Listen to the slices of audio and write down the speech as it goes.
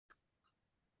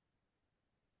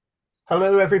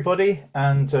Hello, everybody,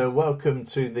 and welcome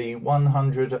to the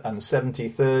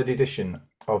 173rd edition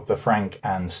of the Frank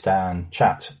and Stan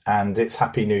chat. And it's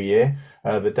Happy New Year.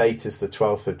 The date is the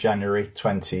 12th of January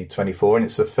 2024, and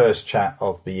it's the first chat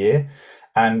of the year.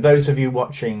 And those of you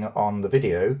watching on the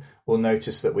video will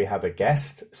notice that we have a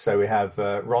guest. So we have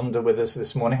Rhonda with us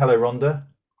this morning. Hello, Rhonda.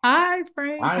 Hi,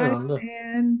 Frank. Hi, Hi, Rhonda.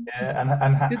 Stan. And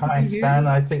Good to hi, be Stan.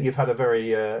 here. I think you've had a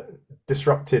very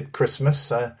disrupted Christmas.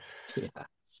 Yeah.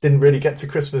 Didn't really get to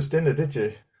Christmas dinner, did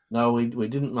you? No, we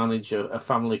didn't manage a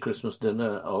family Christmas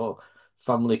dinner or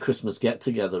family Christmas get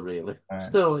together, really. Uh,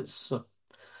 Still, it's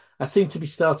I seem to be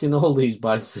starting all these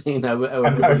by saying how I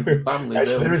everybody in the know. family's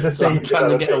Actually, there ill. is a So I'm theme trying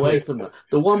to get away developing. from that.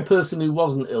 The one person who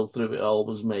wasn't ill through it all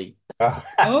was me. Oh.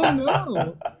 Oh,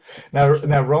 no. Now,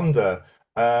 Rhonda,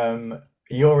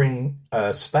 you're in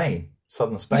Spain,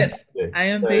 southern Spain, Yes, aren't you? I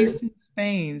am So, based in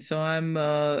Spain, so I'm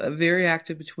very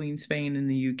active between Spain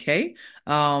and the UK.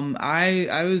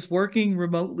 I was working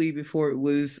remotely before it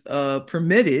was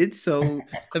permitted, so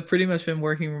I've pretty much been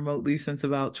working remotely since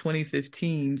about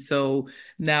 2015. So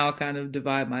now I kind of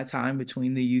divide my time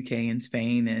between the UK and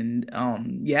Spain,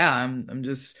 and yeah, I'm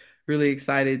just really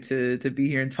excited to be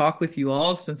here and talk with you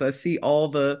all since I see all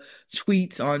the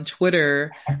tweets on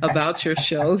Twitter about your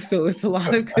show. So it's a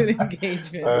lot of good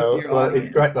engagement with your well, it's audience.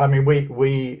 great. I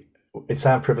mean, it's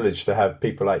our privilege to have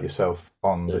people like yourself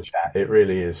on the Yeah. chat. It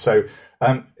really is. So,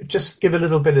 just give a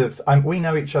little bit of. We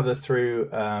know each other through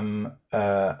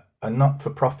a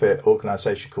not-for-profit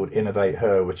organisation called Innovate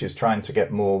Her, which is trying to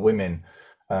get more women,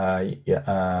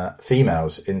 yeah,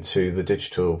 females, into the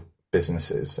digital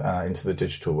businesses, into the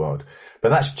digital world. But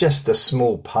that's just a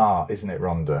small part, isn't it,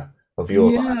 Rhonda, of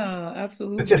your life? Yeah,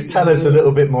 So just absolutely. tell us a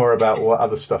little bit more about what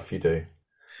other stuff you do.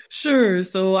 Sure.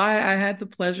 So I had the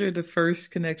pleasure to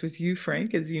first connect with you,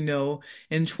 Frank, as you know,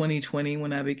 in 2020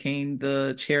 when I became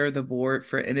the chair of the board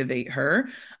for Innovate Her.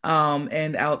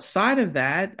 And outside of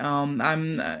that,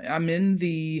 I'm in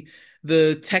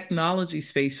the technology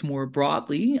space more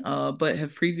broadly, but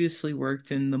have previously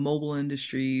worked in the mobile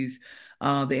industries,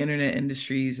 the internet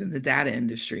industries, and the data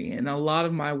industry. And a lot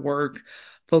of my work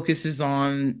focuses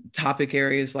on topic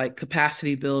areas like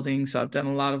capacity building. So I've done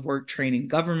a lot of work training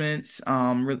governments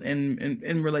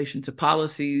in relation to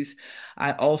policies.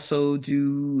 I also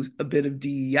do a bit of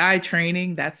DEI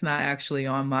training. That's not actually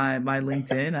on my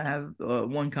LinkedIn. I have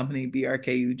one company,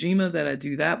 BRK Ujima, that I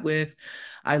do that with.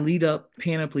 I lead up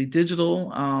Panoply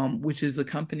Digital, which is a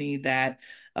company that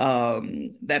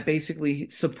basically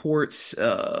supports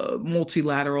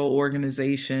multilateral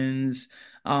organizations,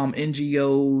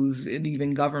 NGOs, and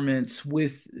even governments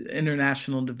with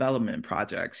international development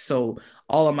projects. So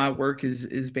all of my work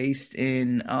is based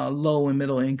in low and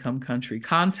middle income country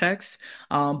context,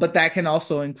 but that can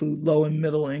also include low and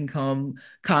middle income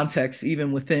context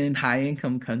even within high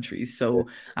income countries. So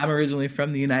I'm originally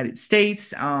from the United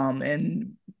States,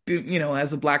 and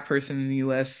as a Black person in the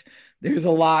U.S. There's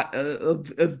a lot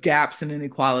of gaps and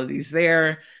inequalities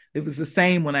there. It was the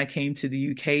same when I came to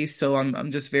the UK. So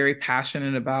I'm just very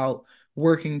passionate about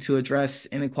working to address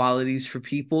inequalities for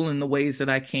people in the ways that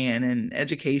I can. And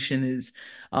education is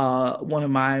one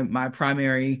of my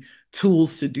primary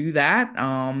tools to do that.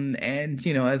 And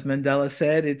as Mandela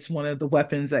said, it's one of the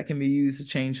weapons that can be used to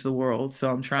change the world. So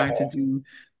I'm trying to do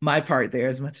my part there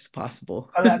as much as possible.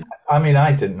 I mean,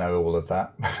 I didn't know all of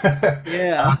that.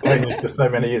 Yeah. I've known you for so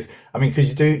many years. I mean, because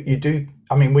you do.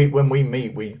 I mean, when we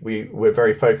meet, we're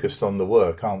very focused on the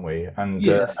work, aren't we? And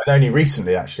Yes. only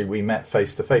recently, actually, we met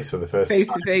face to face for the first Face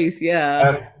time. to face.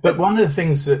 Yeah. But one of the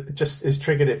things that just has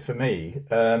triggered it for me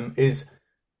is,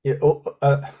 yeah,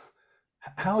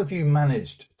 how have you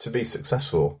managed to be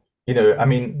successful? I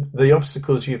mean, the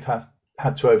obstacles you've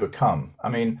had to overcome. I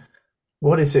mean,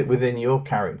 what is it within your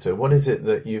character? What is it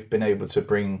that you've been able to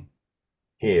bring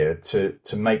here to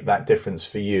make that difference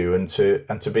for you and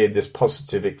to be this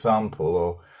positive example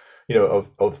or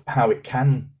of how it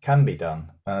can be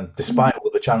done despite all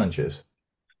the challenges.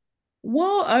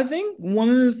 Well, I think one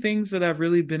of the things that I've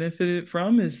really benefited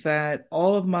from is that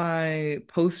all of my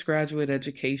postgraduate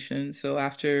education, so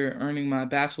after earning my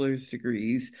bachelor's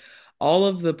degrees, all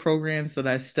of the programs that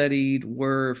I studied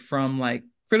were from like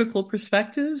critical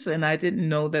perspectives, and I didn't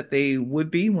know that they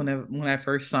would be when I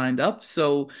first signed up.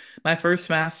 So my first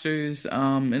master's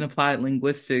in applied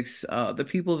linguistics, the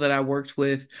people that I worked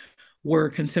with were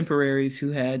contemporaries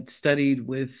who had studied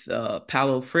with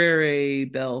Paulo Freire,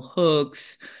 Bell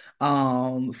Hooks,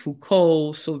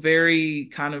 Foucault, so very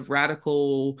kind of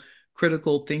radical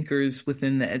critical thinkers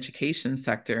within the education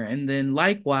sector. And then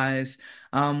likewise,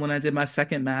 when I did my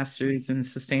second master's in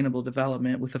sustainable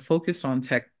development with a focus on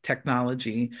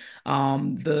technology,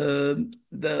 the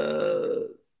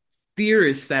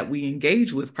theorists that we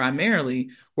engage with primarily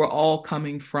were all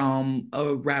coming from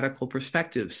a radical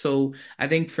perspective. So I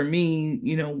think for me,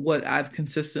 what I've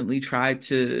consistently tried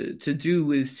to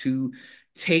do is to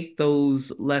take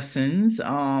those lessons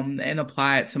and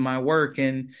apply it to my work.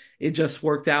 And it just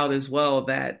worked out as well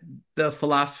that the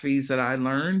philosophies that I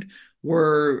learned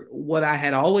were what I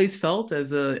had always felt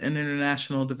as an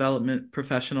international development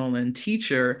professional and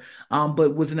teacher,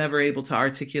 but was never able to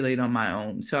articulate on my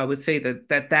own. So I would say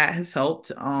that has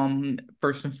helped,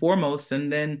 first and foremost.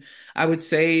 And then I would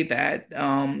say that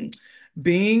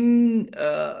being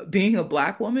a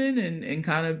Black woman and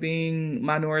kind of being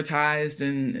minoritized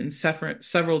in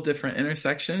several different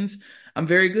intersections, I'm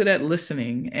very good at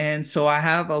listening. And so I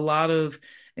have a lot of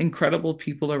incredible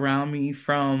people around me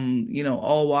from,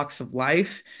 all walks of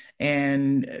life.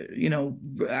 And,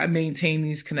 I maintain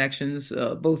these connections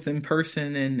both in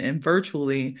person and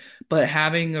virtually, but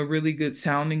having a really good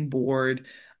sounding board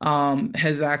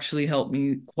has actually helped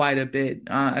me quite a bit.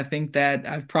 I think that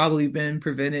I've probably been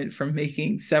prevented from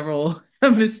making several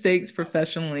mistakes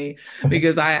professionally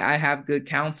because I have good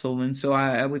counsel. And so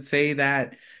I would say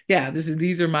that, yeah,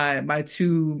 these are my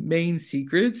two main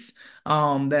secrets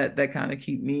that kind of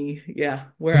keep me, yeah,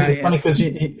 where I It's funny am. because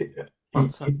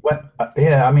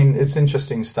yeah, I mean, it's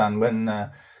interesting, Stan. When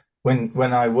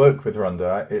I work with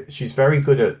Rhonda, she's very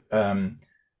good at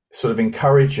sort of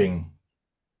encouraging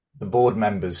the board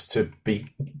members to be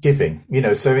giving.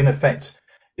 So in effect,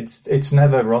 it's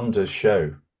never Rhonda's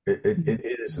show. It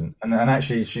isn't, and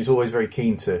actually, she's always very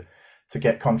keen to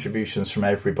get contributions from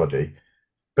everybody.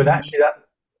 But actually,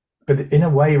 but in a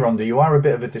way, Rhonda, you are a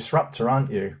bit of a disruptor,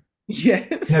 aren't you?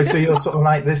 Yes. So you're sort of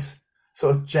like this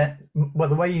sort of well,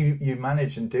 the way you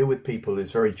manage and deal with people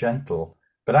is very gentle,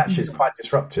 but actually it's quite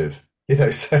disruptive.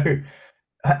 So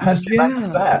how do you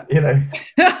manage Yeah.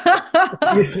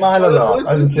 that? You smile a lot, What's the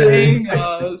and saying?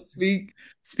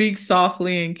 Speak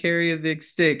softly and carry a big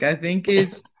stick. I think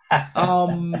it's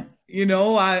I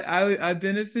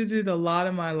benefited a lot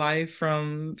of my life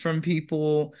from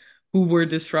people who were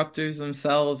disruptors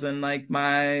themselves. And like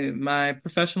my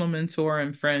professional mentor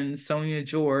and friend, Sonia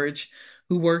George,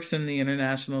 who works in the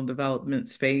international development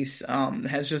space,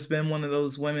 has just been one of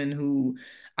those women who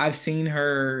I've seen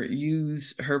her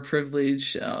use her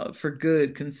privilege for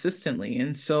good consistently.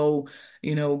 And so,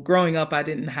 growing up, I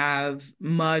didn't have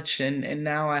much, and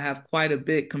now I have quite a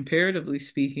bit, comparatively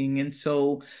speaking. And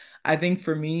so, I think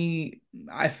for me,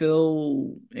 I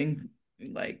feel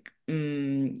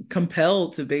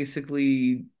compelled to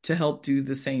basically to help do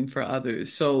the same for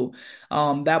others. So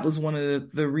that was one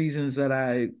of the reasons that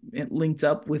I linked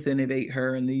up with Innovate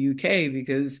Her in the UK,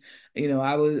 because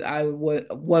I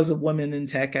was a woman in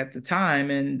tech at the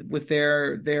time, and with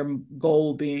their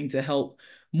goal being to help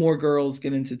more girls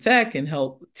get into tech and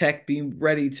help tech be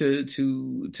ready to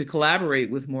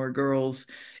collaborate with more girls.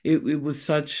 It was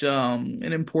such an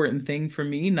important thing for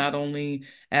me, not only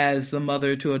as the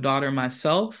mother to a daughter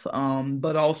myself,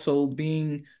 but also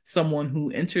being someone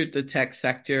who entered the tech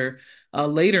sector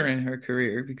later in her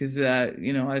career, because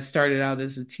I started out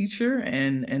as a teacher,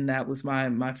 and that was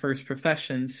my first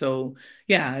profession. So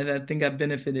yeah, I think I've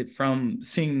benefited from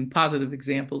seeing positive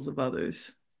examples of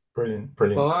others. brilliant,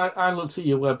 Well, brilliant. I looked at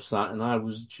your website and I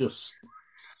was just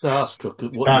starstruck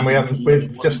at what And you've been doing and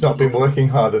we've what just you've not been done. working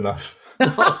hard enough.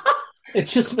 It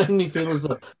just made me feel as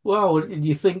though, wow, and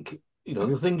you think,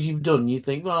 the things you've done, you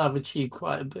think, well, I've achieved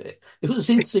quite a bit. It was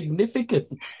insignificant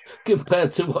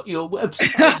compared to what your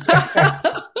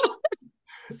website.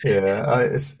 Yeah,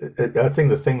 I think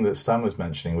the thing that Stan was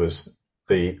mentioning was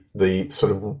the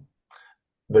sort of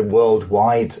the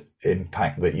worldwide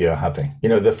impact that you're having.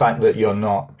 The fact that you're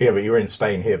not, yeah, but you're in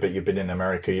Spain here, but you've been in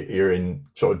America, you're in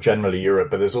sort of generally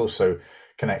Europe, but there's also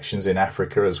connections in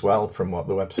Africa as well, from what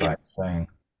the website's saying.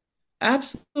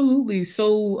 Absolutely.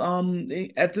 So,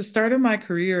 at the start of my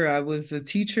career, I was a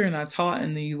teacher and I taught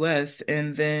in the US.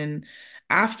 And then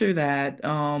after that,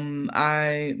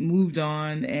 I moved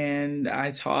on and I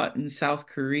taught in South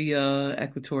Korea,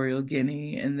 Equatorial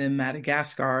Guinea, and then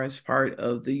Madagascar as part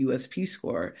of the US Peace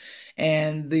Corps.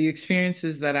 And the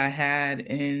experiences that I had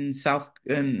in South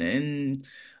Korea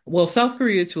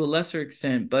to a lesser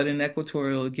extent, but in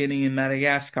Equatorial Guinea and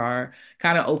Madagascar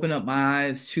kind of opened up my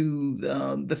eyes to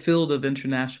the field of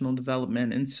international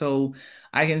development. And so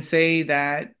I can say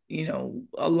that,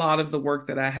 a lot of the work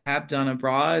that I have done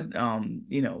abroad,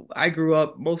 I grew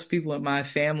up, most people in my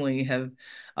family have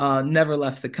never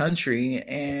left the country.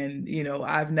 And,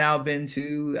 I've now been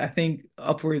to, I think,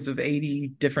 upwards of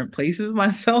 80 different places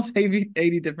myself,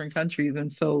 80 different countries.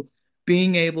 And so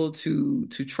being able to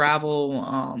travel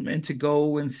and to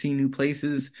go and see new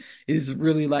places is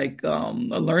really like a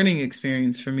learning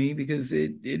experience for me because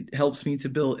it helps me to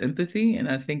build empathy, and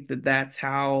I think that that's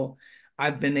how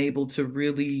I've been able to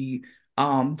really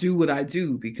do what I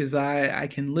do because I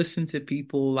can listen to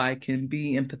people, I can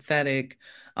be empathetic,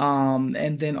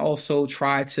 and then also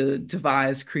try to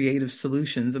devise creative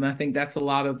solutions. And I think that's a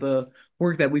lot of the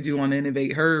work that we do on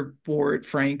Innovate Her board,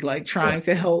 Frank, like Yeah, trying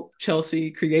to help Chelsea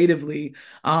creatively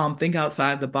think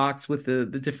outside the box with the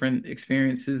different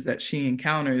experiences that she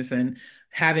encounters. And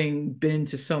having been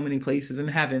to so many places and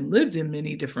having lived in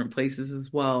many different places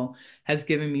as well has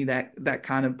given me that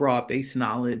kind of broad-based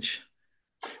knowledge.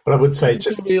 but I would say You do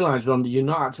just realise, Rhonda, you're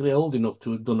not actually old enough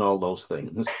to have done all those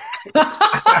things.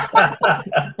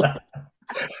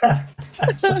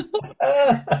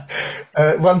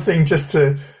 one thing just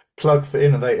to plug for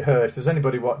Innovate Her, if there's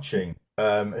anybody watching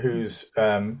who's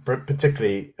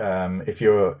particularly if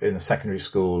you're in a secondary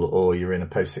school or you're in a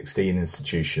post-16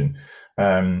 institution,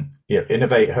 yeah,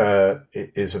 Innovate Her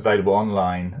is available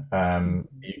online.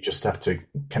 You just have to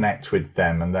connect with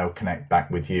them and they'll connect back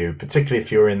with you, particularly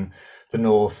if you're in the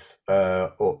north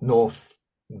or north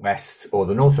west or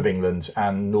the north of England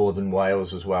and northern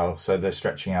Wales as well. So they're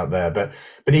stretching out there. But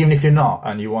even if you're not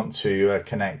and you want to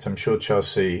connect, I'm sure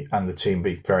Chelsea and the team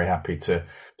be very happy to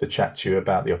chat to you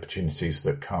about the opportunities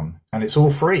that come. And it's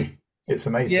all free. It's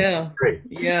amazing. Yeah, Free.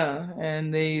 yeah,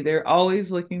 and they're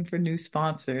always looking for new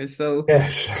sponsors. So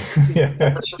Yes.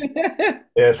 Yeah.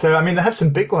 Yeah. So I mean, they have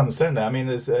some big ones, don't they? I mean,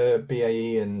 there's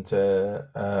BAE and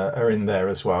are in there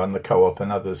as well, and the Co-op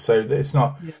and others. So it's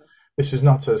not. yeah. This is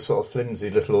not a sort of flimsy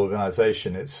little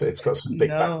organization. It's got some big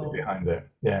backers No. behind it.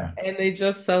 Yeah. And they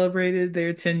just celebrated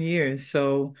their 10 years.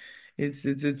 So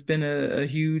it's been a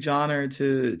huge honor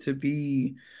to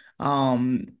be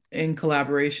in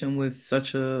collaboration with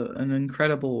such an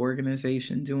incredible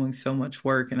organization doing so much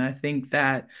work. And I think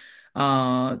that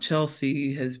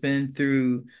Chelsea has been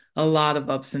through a lot of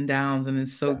ups and downs, and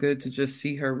it's so good to just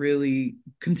see her really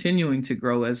continuing to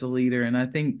grow as a leader. And I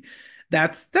think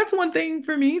that's one thing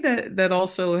for me that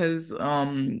also has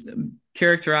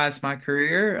characterized my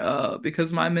career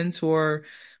because my mentor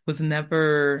was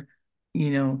never,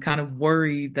 kind of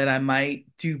worried that I might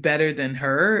do better than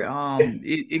her.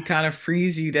 It kind of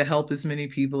frees you to help as many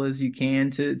people as you can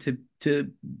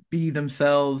to be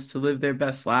themselves, to live their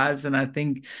best lives. And I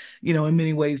think, in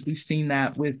many ways we've seen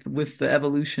that with the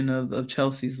evolution of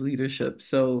Chelsea's leadership.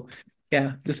 So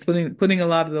yeah, just putting a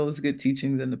lot of those good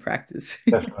teachings into practice.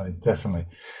 Definitely, definitely.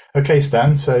 Okay,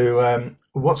 Stan. So,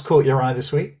 what's caught your eye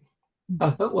this week?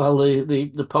 Well,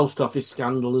 the post office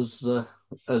scandal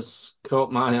has caught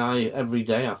my eye every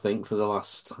day, I think, for the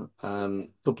last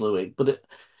couple of weeks. But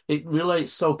it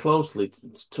relates so closely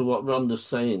to what Rhonda's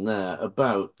saying there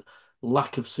about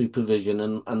lack of supervision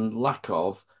and lack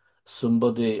of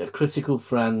somebody, a critical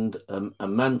friend, a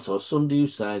mentor, somebody who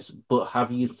says, "But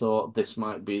have you thought this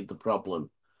might be the problem?"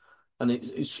 And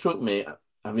it struck me,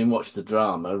 having watched the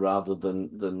drama rather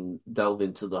than delve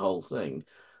into the whole thing,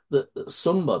 that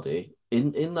somebody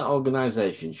in that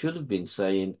organisation should have been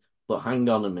saying, "But hang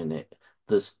on a minute,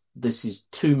 this is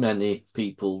too many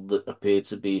people that appear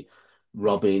to be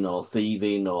robbing or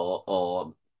thieving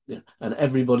or and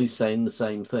everybody's saying the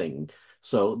same thing.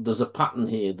 So there's a pattern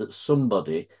here that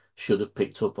somebody should have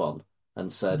picked up on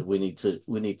and said, we need to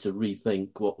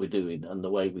rethink what we're doing and the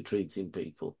way we're treating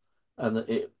people." And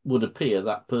it would appear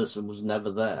that person was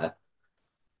never there.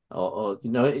 Or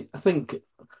I think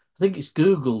it's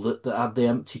Google that had the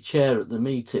empty chair at the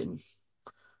meeting,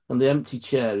 and the empty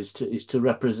chair is to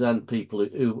represent people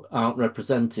who aren't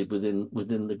represented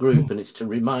within the group, and it's to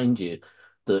remind you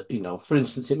that, for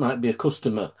instance, it might be a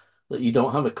customer that you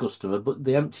don't have a customer, but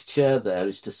the empty chair there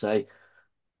is to say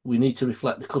we need to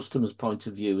reflect the customer's point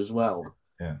of view as well.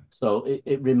 Yeah. So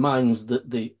it reminds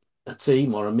a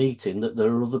team or a meeting that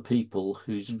there are other people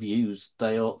whose views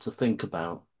they ought to think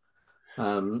about.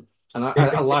 And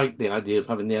I like the idea of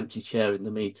having the empty chair in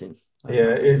the meeting.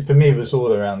 Yeah, for me, it was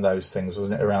all around those things,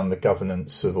 wasn't it? Around the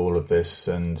governance of all of this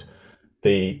and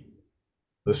the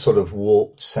sort of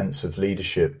warped sense of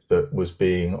leadership that was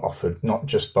being offered, not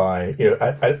just by,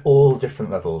 at all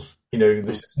different levels.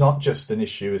 This is not just an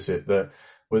issue, is it, that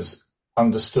was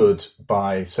understood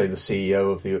by, say, the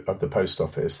CEO of the post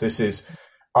office. This is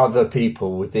other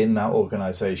people within that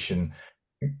organization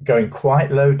going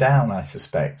quite low down, I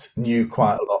suspect, knew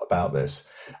quite a lot about this.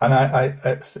 And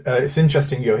it's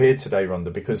interesting you're here today,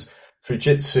 Rhonda, because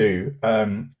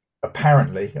Fujitsu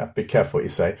apparently, be careful what you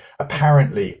say,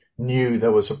 apparently knew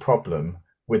there was a problem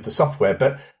with the software,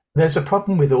 but there's a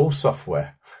problem with all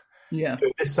software. Yeah.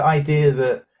 This idea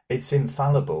that it's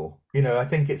infallible. I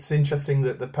think it's interesting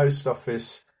that the post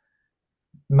office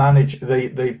manage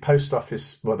the post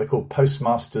office, what they call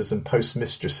postmasters and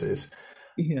postmistresses,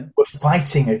 Yeah. were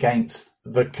fighting against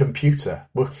the computer.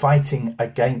 We're fighting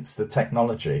against the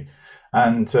technology,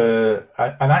 and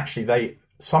actually,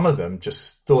 some of them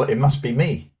just thought it must be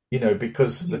me,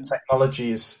 because the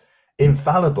technology is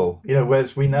infallible.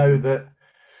 Whereas we know that,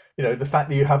 the fact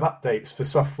that you have updates for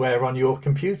software on your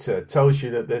computer tells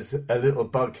you that there's a little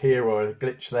bug here or a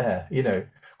glitch there.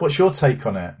 What's your take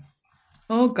on it?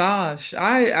 Oh gosh.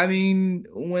 I mean,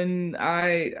 when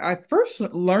I first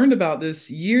learned about this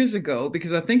years ago,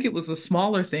 because I think it was a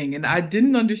smaller thing and I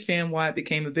didn't understand why it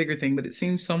became a bigger thing, but it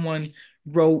seems someone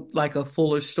wrote like a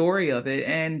fuller story of it.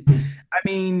 And I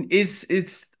mean,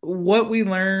 it's what we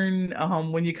learn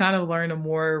when you kind of learn a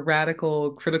more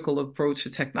radical critical approach to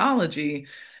technology.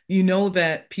 You know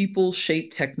that people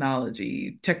shape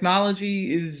technology.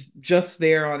 Technology is just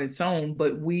there on its own,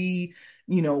 but we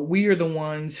are the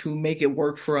ones who make it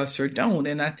work for us or don't.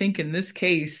 And I think in this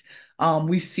case,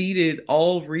 we ceded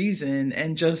all reason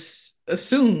and just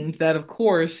assumed that, of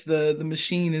course, the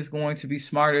machine is going to be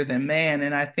smarter than man.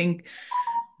 And I think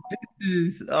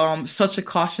is such a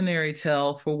cautionary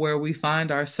tale for where we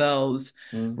find ourselves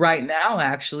Mm. right now,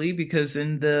 actually, because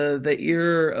in the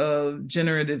era of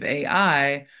generative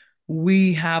AI,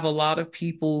 we have a lot of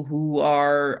people who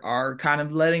are kind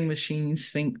of letting machines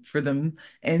think for them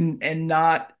and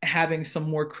not having some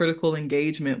more critical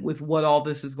engagement with what all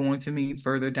this is going to mean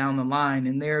further down the line.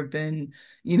 And there have been,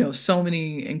 so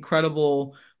many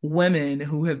incredible women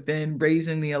who have been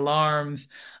raising the alarms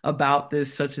about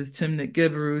this, such as Timnit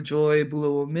Gebru, Joy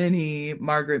Buolamwini,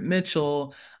 Margaret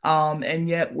Mitchell. And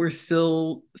yet we're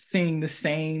still seeing the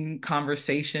same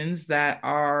conversations that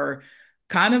are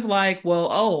kind of like, well,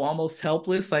 oh, almost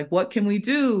helpless. Like, what can we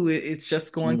do? It's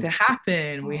just going to Mm.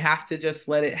 happen. We have to just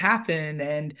let it happen.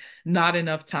 And not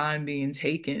enough time being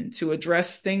taken to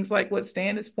address things like what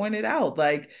Stan has pointed out.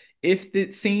 Like, if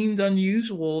it seemed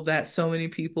unusual that so many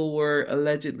people were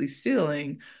allegedly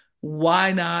stealing,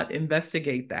 why not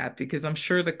investigate that? Because I'm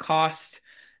sure the cost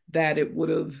that it would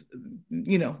have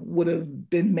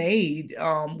been made,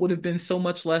 would have been so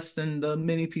much less than the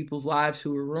many people's lives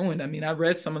who were ruined. I mean, I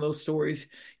read some of those stories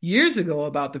years ago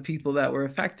about the people that were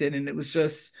affected, and it was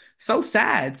just so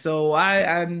sad. So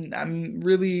I'm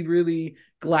really, really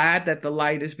glad that the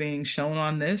light is being shown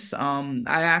on this. I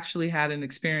actually had an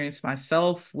experience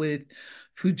myself with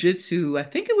Fujitsu. I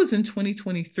think it was in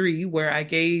 2023 where I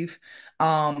gave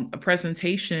a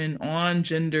presentation on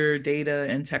gender data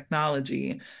and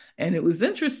technology. And it was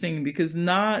interesting because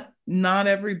not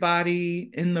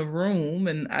everybody in the room,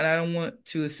 and I don't want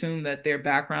to assume that their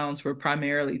backgrounds were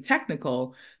primarily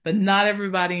technical, but not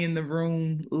everybody in the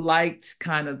room liked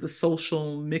kind of the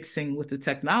social mixing with the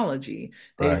technology.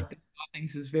 They Right. saw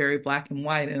things as very black and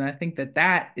white. And I think that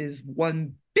that is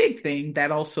one big thing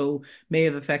that also may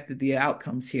have affected the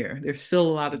outcomes here. There's still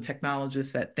a lot of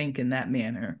technologists that think in that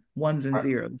manner, ones and Right.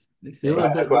 zeros, they The say. other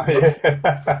Right. bit that got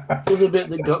Right. the other bit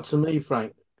that got to me,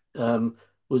 Frank,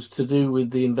 was to do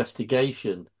with the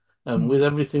investigation and with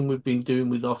everything we've been doing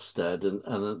with Ofsted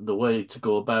and the way to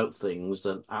go about things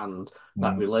and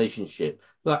that Mm. relationship.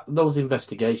 That those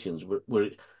investigations were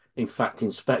in fact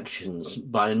inspections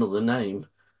by another name,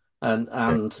 and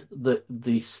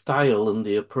the style and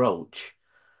the approach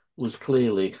was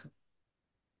clearly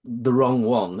the wrong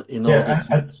one in order Yeah,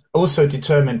 and to also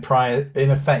determined prior,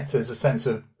 in effect, there's a sense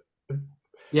of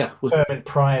yeah. determined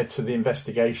prior to the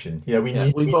investigation. Yeah, We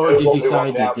we've know already what we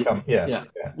want the decided. outcome. Yeah, Yeah,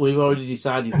 yeah, we've already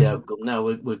decided the outcome. Now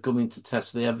we're coming to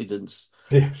test the evidence.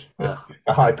 yes, Uh,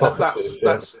 a hypothesis.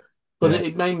 Yeah, that's. But yeah.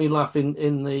 it made me laugh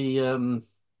in the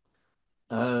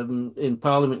in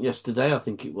Parliament yesterday. I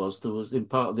think it was there was in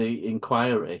part of the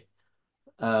inquiry.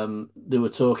 They were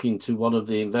talking to one of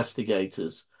the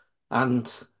investigators,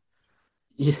 and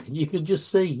you could just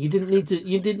see you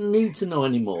didn't need to know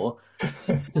anymore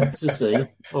to see.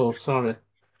 Oh, sorry.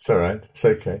 It's all right. It's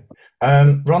okay.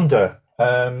 Rhonda,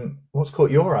 what's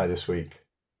caught your eye this week?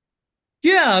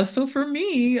 Yeah, so for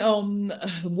me,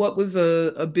 what was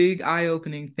a big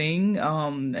eye-opening thing,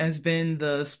 has been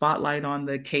the spotlight on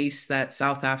the case that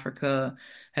South Africa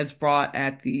has brought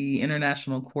at the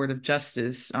International Court of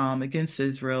Justice, against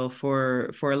Israel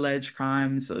for alleged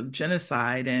crimes of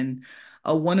genocide. And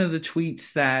one of the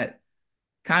tweets that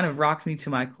kind of rocked me to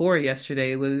my core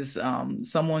yesterday was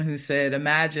someone who said,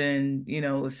 imagine,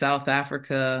 South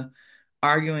Africa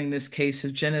arguing this case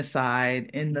of genocide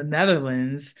in the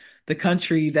Netherlands, the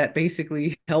country that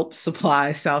basically helped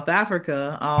supply South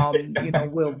Africa,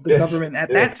 well, the Yes, government at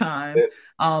that yes, time,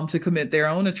 yes. to commit their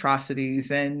own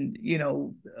atrocities. And,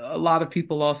 a lot of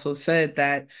people also said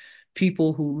that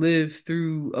people who lived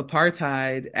through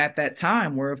apartheid at that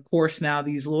time were, of course, now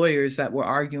these lawyers that were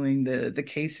arguing the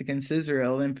case against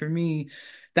Israel. And for me,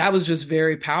 that was just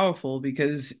very powerful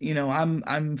because,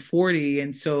 I'm 40,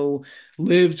 and so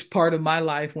lived part of my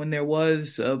life when there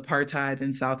was apartheid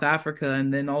in South Africa,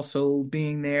 and then also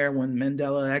being there when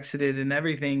Mandela exited and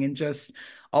everything, and just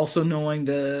also knowing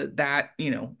that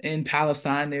in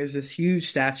Palestine there's this huge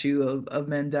statue of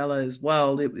Mandela as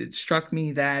well. It struck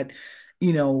me that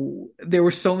there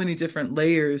were so many different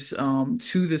layers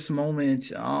to this moment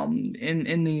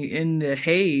in the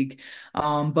Hague,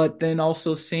 but then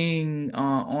also seeing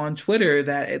on Twitter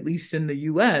that at least in the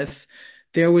U.S.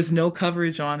 there was no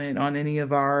coverage on it on any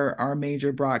of our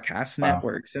major broadcast Wow.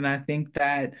 networks, and I think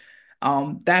that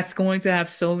that's going to have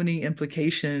so many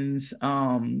implications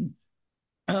in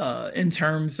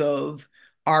terms of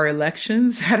our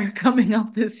elections that are coming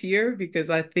up this year, because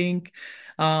I think,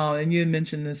 and you had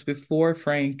mentioned this before,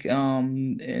 Frank,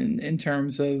 in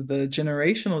terms of the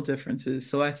generational differences.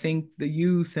 So I think the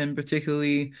youth, and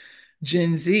particularly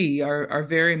Gen Z, are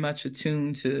very much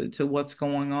attuned to what's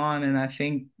going on, and I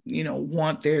think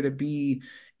want there to be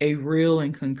a real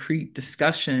and concrete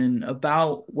discussion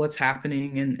about what's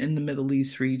happening in the Middle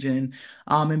East region.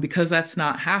 And because that's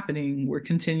not happening, we're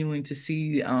continuing to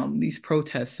see these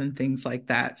protests and things like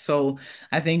that. So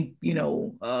I think,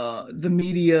 the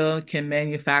media can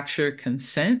manufacture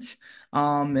consent.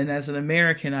 And as an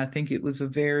American, I think it was a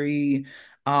very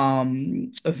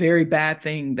bad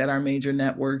thing that our major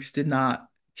networks did not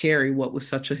carry what was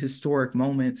such a historic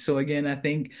moment. So again, I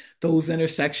think those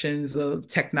intersections of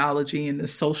technology and the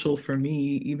social for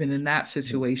me, even in that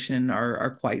situation,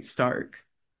 are quite stark.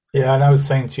 Yeah, and I was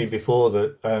saying to you before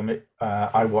that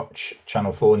I watch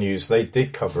Channel 4 News. They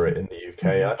did cover it in the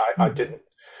UK. Mhm. I didn't.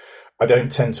 I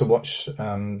don't tend to watch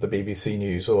the BBC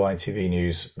News or ITV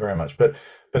News very much, but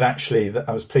actually,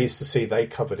 I was pleased to see they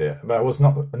covered it. But I was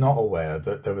not aware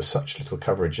that there was such little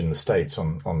coverage in the States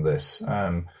on this.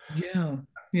 Yeah,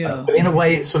 yeah. But in a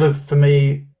way, it's sort of, for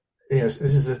me, this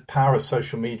is the power of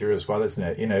social media as well, isn't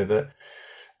it? That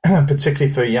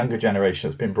particularly for a younger generation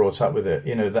that's been brought up with it,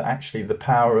 that actually the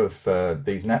power of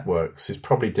these networks is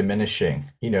probably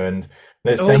diminishing, and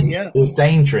Oh, yeah. there's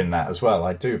danger in that as well.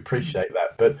 I do appreciate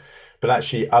that, but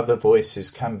actually other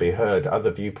voices can be heard,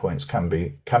 other viewpoints can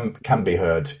be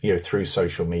heard, through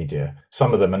social media.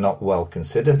 Some of them are not well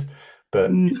considered, but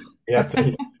Mm. you have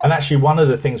to. And actually, one of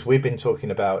the things we've been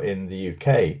talking about in the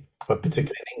UK, but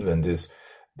particularly in England, is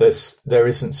there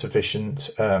isn't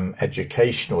sufficient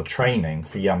education or training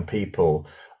for young people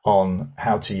on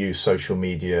how to use social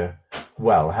media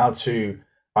well, how to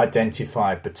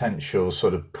identify potential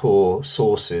sort of poor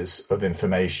sources of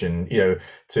information,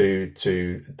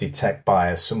 to detect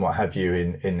bias and what have you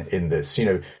in this.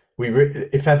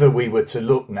 If ever we were to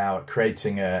look now at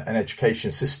creating an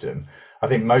education system, I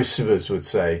think most of us would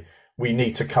say we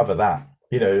need to cover that.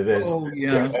 There's Oh,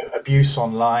 yeah. abuse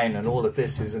online, and all of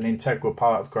this is an integral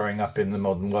part of growing up in the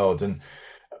modern world. And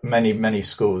many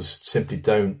schools simply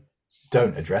don't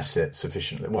address it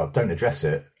sufficiently. Well, don't address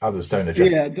it. Others don't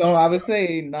address it Yeah, no, I would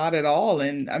say not at all.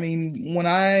 And I mean, when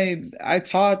I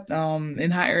taught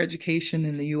in higher education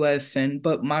in the US, and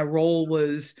but my role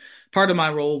was part of my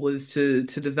role was to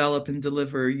develop and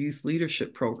deliver youth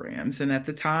leadership programs. And at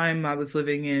the time I was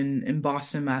living in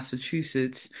Boston,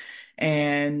 Massachusetts,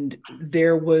 and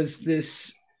there was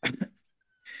this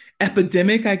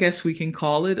epidemic, I guess we can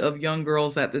call it, of young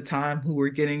girls at the time who were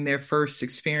getting their first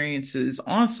experiences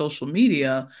on social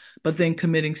media, but then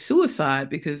committing suicide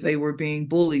because they were being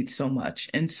bullied so much.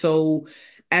 And so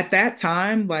at that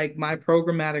time, like my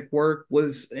programmatic work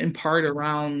was in part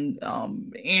around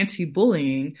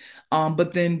anti-bullying.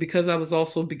 But then because I was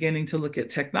also beginning to look at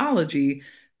technology,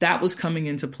 that was coming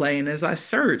into play. And as I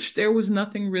searched, there was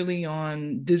nothing really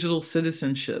on digital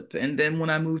citizenship. And then when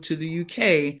I moved to the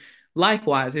UK,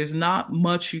 likewise, there's not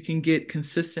much you can get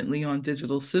consistently on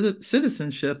digital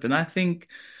citizenship. And I think,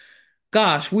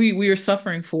 gosh, we are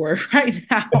suffering for it right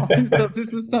now. And so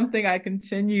this is something I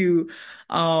continue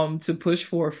to push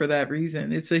for that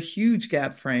reason. It's a huge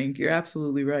gap, Frank. You're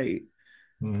absolutely right.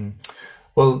 Mm.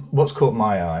 Well, what's caught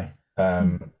my eye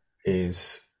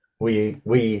is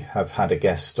we have had a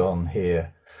guest on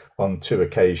here on two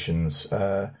occasions,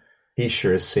 Isha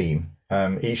Asim.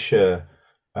 Isha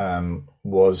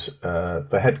was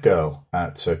the head girl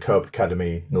at Co-op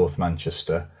Academy, North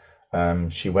Manchester.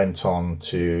 She went on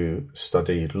to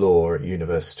study law at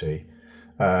university,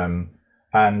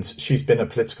 and she's been a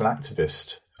political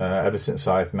activist ever since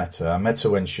I've met her. I met her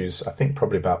when she was, I think,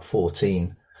 probably about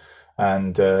 14.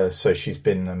 And so she's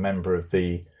been a member of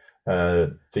the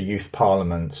youth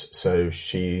parliament. So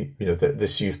she,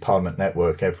 this youth parliament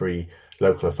network, every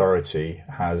local authority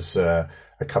has a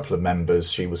couple of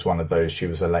members. She was one of those. She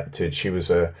was elected. She was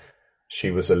a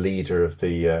leader of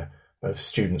the of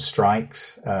student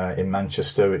strikes in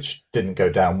Manchester, which didn't go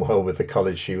down well with the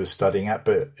college she was studying at,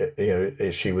 but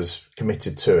she was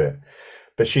committed to it.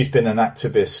 But she's been an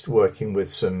activist working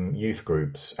with some youth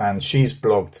groups, and she's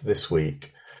blogged this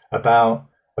week about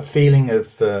a feeling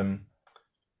of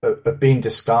being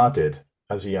discarded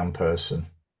as a young person,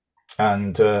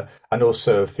 and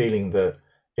also a feeling that,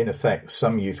 in effect,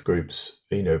 some youth groups,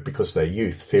 because they're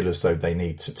youth, feel as though they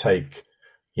need to take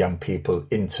young people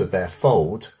into their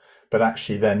fold, but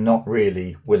actually they're not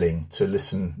really willing to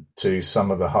listen to some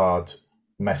of the hard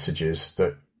messages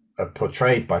that are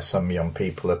portrayed by some young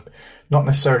people, not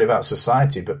necessarily about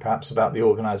society, but perhaps about the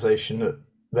organisation that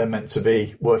they're meant to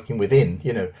be working within,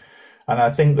 And I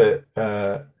think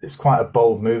that it's quite a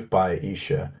bold move by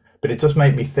Isha, but it does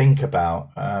make me think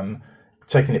about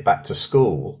taking it back to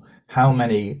school. How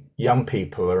many young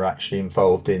people are actually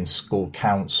involved in school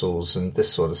councils and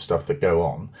this sort of stuff that go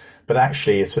on? But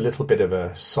actually, it's a little bit of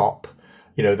a sop,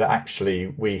 that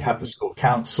actually we have the school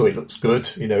council, it looks good,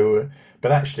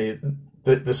 but actually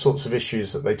the sorts of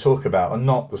issues that they talk about are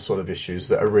not the sort of issues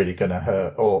that are really going to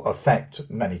hurt or affect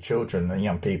many children and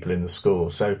young people in the school.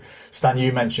 So, Stan,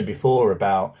 you mentioned before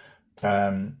about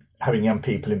having young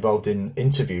people involved in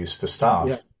interviews for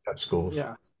staff at schools.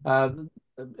 Yeah.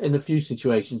 In a few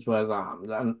situations where that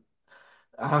happened, and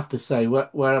I have to say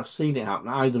where I've seen it happen,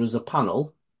 either as a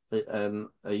panel, a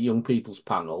young people's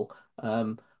panel,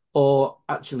 or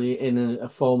actually in a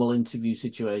formal interview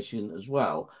situation as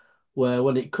well, where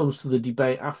when it comes to the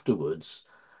debate afterwards,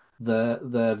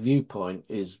 their viewpoint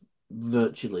is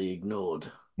virtually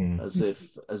ignored, as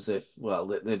if well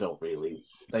they don't really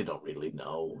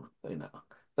know,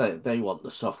 they want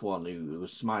the soft one who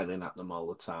was smiling at them all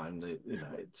the time.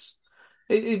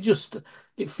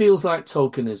 It feels like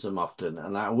tokenism often,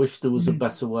 and I wish there was a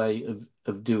better way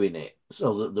of doing it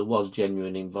so that there was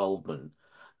genuine involvement.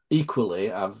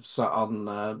 Equally, I've sat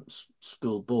on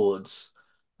school boards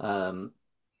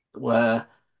where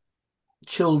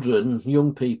children,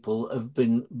 young people have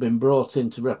been brought in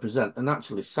to represent and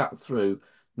actually sat through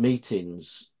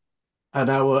meetings an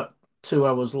hour, 2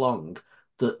 hours long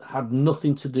that had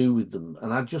nothing to do with them,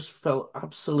 and I just felt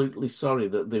absolutely sorry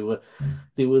that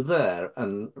they were there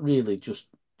and really just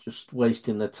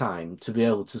wasting their time to be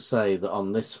able to say that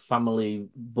on this family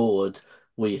board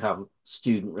we have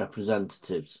student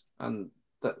representatives, and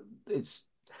that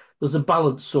there's a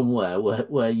balance somewhere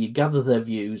where you gather their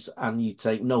views and you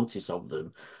take notice of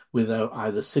them without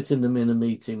either sitting them in a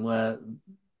meeting where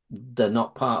they're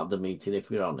not part of the meeting,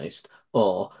 if you're honest,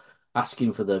 or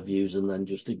asking for their views and then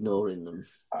just ignoring them.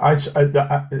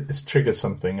 It's triggered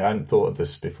something. I hadn't thought of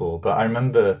this before, but I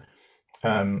remember,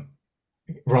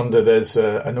 Rhonda, there's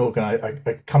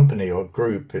a company or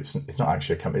group. It's not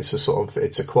actually a company.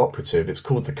 It's a cooperative. It's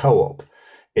called the Co-op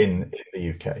in the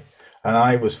UK. And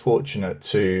I was fortunate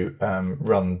to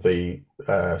run the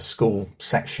school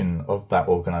section of that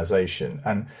organisation.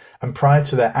 And prior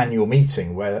to their annual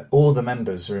meeting, where all the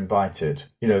members are invited,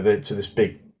 to this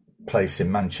big place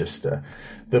in Manchester,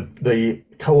 the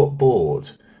Co-op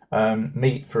board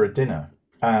meet for a dinner.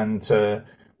 And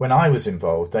when I was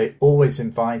involved, they always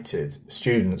invited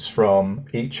students from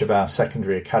each of our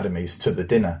secondary academies to the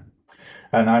dinner.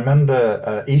 And I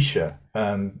remember Isha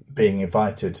being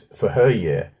invited for her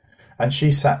year. And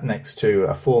she sat next to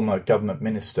a former government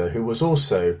minister who was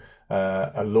also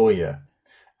a lawyer.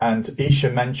 And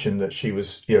Isha mentioned that she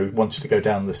was, wanted to go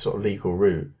down this sort of legal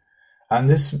route. And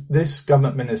this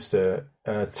government minister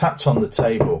tapped on the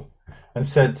table and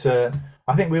said,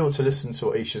 I think we ought to listen to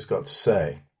what Isha's got to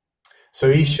say. So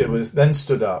Isha was then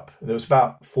stood up. There was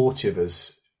about 40 of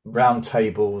us, round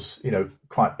tables,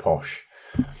 quite posh.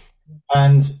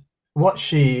 And what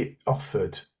she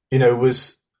offered,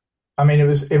 was,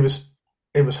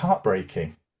 it was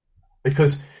heartbreaking,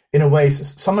 because in a way,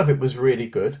 some of it was really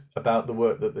good about the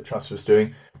work that the Trust was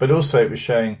doing, but also it was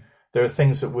showing there are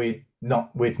things that we'd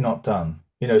not done.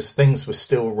 Things were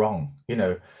still wrong.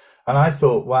 And I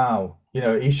thought, wow,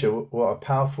 Isha, what a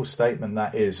powerful statement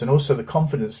that is, and also the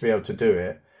confidence to be able to do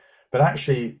it. But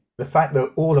actually, the fact that I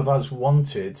think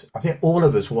all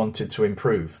of us wanted to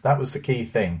improve. That was the key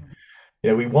thing.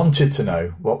 We wanted to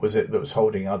know what was it that was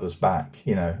holding others back.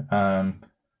 That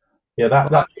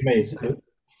for me.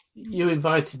 You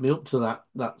invited me up to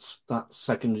that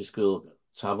secondary school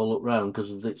to have a look round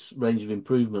because of its range of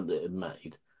improvement that it had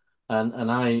made,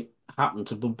 and I happened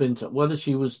to bump into whether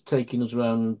she was taking us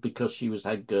around because she was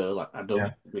head girl, I don't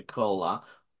Yeah. recall that,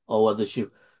 or whether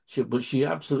but she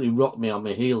absolutely rocked me on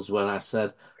my heels when I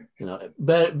said,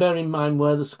 bear in mind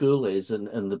where the school is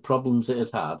and the problems it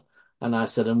had had. And I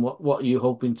said, and what are you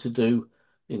hoping to do,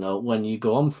 when you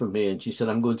go on from here? And she said,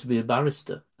 I'm going to be a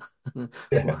barrister.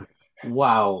 Yeah.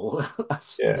 Wow.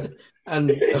 Yeah.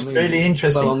 And I It's mean, really well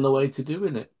interesting. on the way to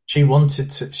doing it. She wanted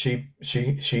to.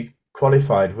 She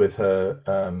qualified with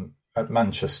her at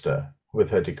Manchester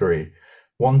with her degree.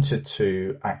 Wanted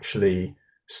to actually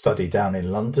study down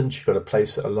in London. She got a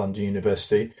place at a London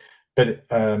university, but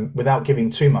without giving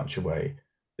too much away,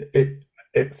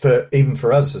 it for even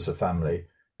for us as a family,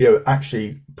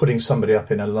 actually putting somebody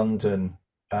up in a London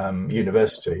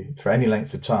university for any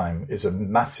length of time is a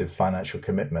massive financial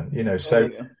commitment. Oh So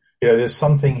yeah. there's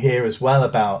something here as well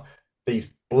about these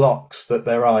blocks that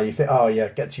there are. You think, oh yeah,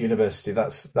 get to university.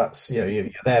 That's you're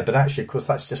there, but actually, of course,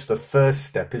 that's just the first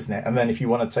step, isn't it? And then if you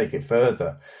want to take it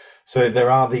further, so there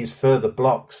are these further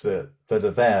blocks that are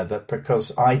there that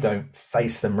because I don't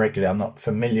face them regularly, I'm not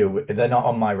familiar with. They're not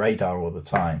on my radar all the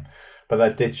time. But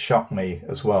that did shock me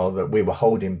as well that we were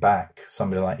holding back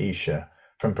somebody like Isha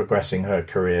from progressing her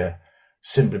career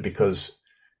simply because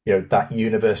that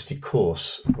university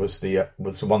course was the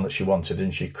one that she wanted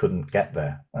and she couldn't get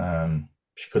there.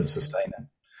 She couldn't sustain it.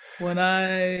 When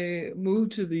I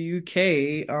moved to the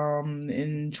UK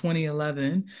in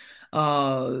 2011,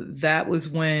 that was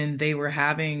when they were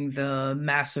having the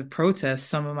massive protests.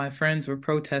 Some of my friends were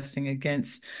protesting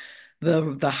against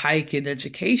the hike in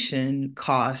education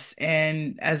costs.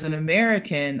 And as an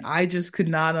American, I just could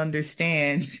not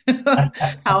understand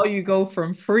how you go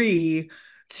from free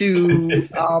to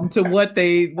what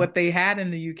they had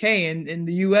in the UK. And in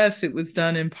the US, it was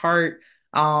done in part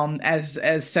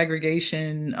as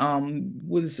segregation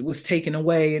was taken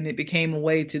away, and it became a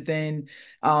way to then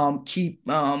keep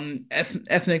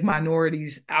ethnic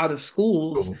minorities out of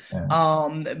schools. Cool.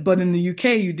 Yeah. But in the UK,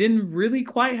 you didn't really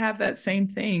quite have that same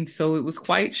thing. So it was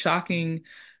quite shocking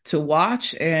to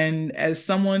watch. And as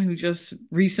someone who just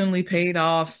recently paid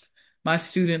off my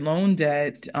student loan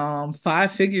debt,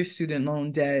 five-figure student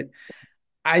loan debt,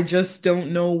 I just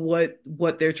don't know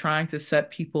what they're trying to set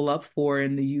people up for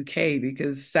in the UK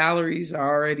because salaries are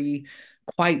already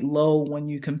quite low when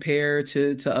you compare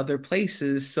to other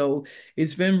places. So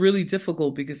it's been really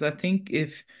difficult because I think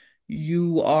if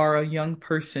you are a young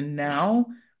person now,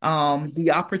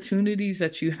 the opportunities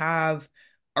that you have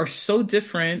are so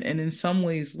different and in some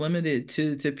ways limited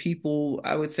to people,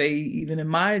 I would say, even in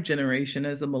my generation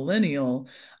as a millennial.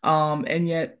 And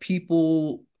yet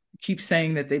people keep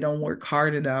saying that they don't work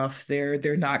hard enough.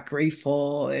 They're not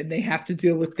grateful, and they have to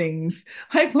deal with things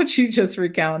like what you just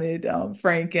recounted,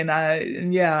 Frank.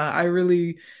 And yeah, I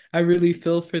really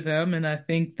feel for them, and I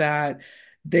think that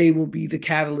they will be the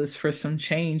catalyst for some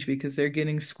change because they're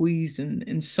getting squeezed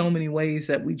in so many ways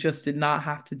that we just did not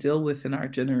have to deal with in our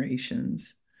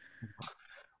generations.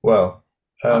 Well,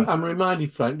 I'm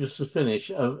reminded, Frank, just to finish,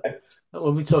 of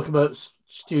when we talk about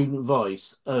student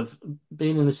voice, of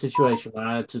being in a situation where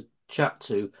I had to chat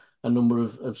to a number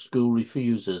of school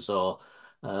refusers or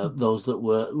those that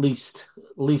were least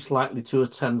likely to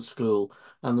attend school.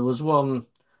 And there was one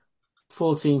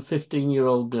 14,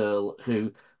 15-year-old girl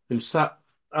who sat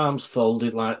arms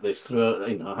folded like this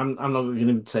through, I'm not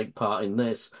going to take part in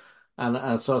this.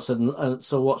 And so I said, and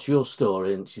so what's your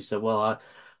story? And she said, well,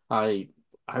 I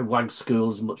I wag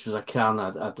school as much as I can.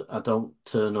 I don't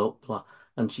turn up.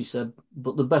 And she said,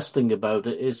 but the best thing about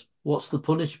it is, what's the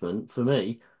punishment for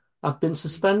me? I've been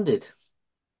suspended.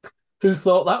 Who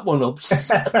thought that one up?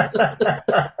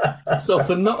 So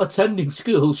for not attending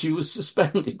school, she was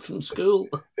suspended from school.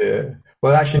 yeah.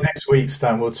 Well, actually, next week,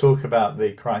 Stan, we'll talk about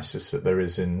the crisis that there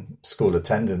is in school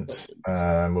attendance.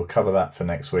 We'll cover that for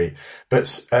next week. But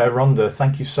Rhonda,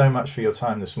 thank you so much for your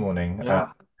time this morning. Yeah.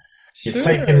 You've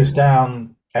taken Sure. us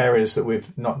down areas that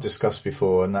we've not discussed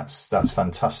before, and that's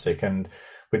fantastic. And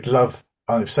we'd love,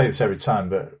 I say this every time,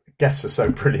 but guests are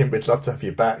so brilliant. We'd love to have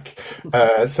you back.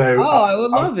 So Oh, I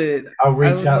would I'll, love it. I'll I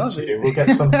reach would out love to you. We'll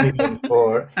get something in it.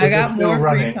 for I if we're got still more free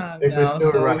running. time If we're now,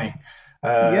 still so running,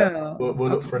 yeah, we'll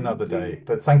look for another absolutely. day.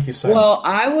 But thank you so much. Well,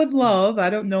 I would love, I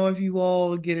don't know if you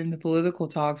all get into political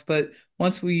talks, but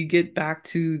once we get back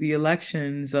to the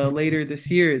elections later this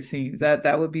year, it seems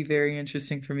that would be very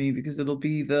interesting for me because it'll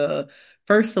be the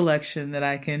first election that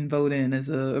I can vote in as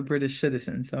a British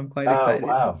citizen. So I'm quite Oh excited.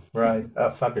 wow! Right,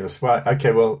 fabulous. Right,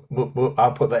 okay. Well,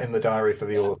 I'll put that in the diary for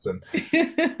the Yeah. autumn.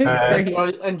 Uh,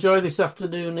 Great. Enjoy this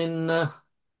afternoon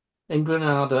in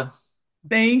Granada.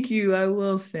 Thank you. I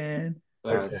will, Stan.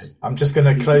 Okay, Right. I'm just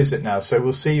going to close it now. So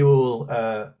we'll see you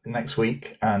all next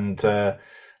week, and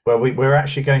Well, we're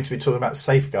actually going to be talking about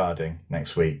safeguarding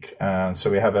next week. So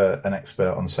we have an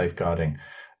expert on safeguarding.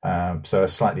 So a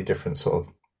slightly different sort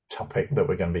of topic that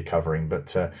we're going to be covering.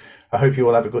 But I hope you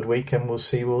all have a good week and we'll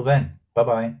see you all then. Bye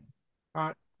bye.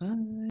 Right. Bye.